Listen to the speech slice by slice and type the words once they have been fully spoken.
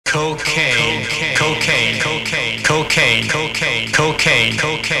Cocaine, cocaine, cocaine, cocaine, cocaine, cocaine,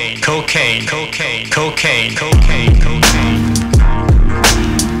 cocaine, cocaine, cocaine, cocaine, cocaine, cocaine.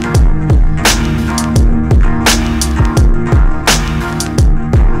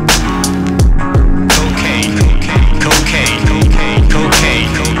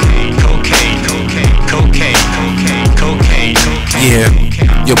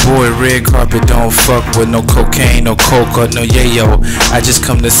 Yeah, your boy Red Carpet don't fuck with no cocaine, no coke, or no yayo. I just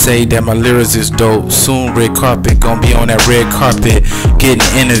come to say that my lyrics is dope. Soon Red Carpet gon' be on that red carpet, getting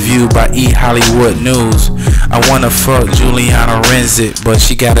interviewed by E! Hollywood News. I wanna fuck Giuliana Rancic, but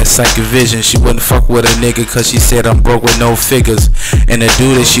she got a psychic vision. She wouldn't fuck with a nigga cause she said I'm broke with no figures. And the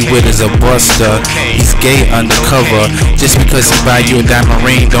dude that she with is a buster. He's gay undercover. Just because he buy you a diamond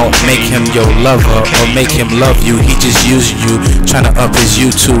ring don't make him your lover or make him love you. He just using you, trying to up his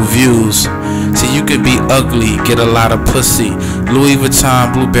YouTube views. See, you could be ugly, get a lot of pussy, Louis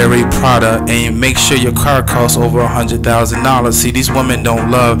Vuitton, Blueberry, Prada, and make sure your car costs over $100,000. See, these women don't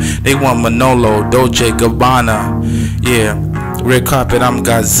love, they want Manolo, Dolce Gabbana. Yeah, Red Carpet, I'm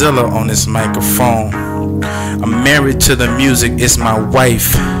Godzilla on this microphone. I'm married to the music, it's my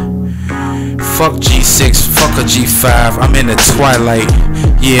wife. Fuck G6, fuck a G5, I'm in the twilight.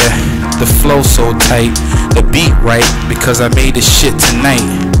 Yeah, the flow so tight, the beat right, because I made this shit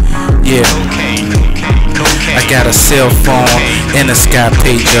tonight. Yeah, I got a cell phone and a sky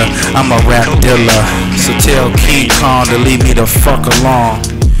pager, I'm a rap dealer. So tell King Kong to leave me the fuck alone.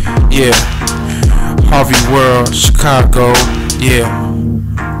 Yeah, Harvey World, Chicago, yeah.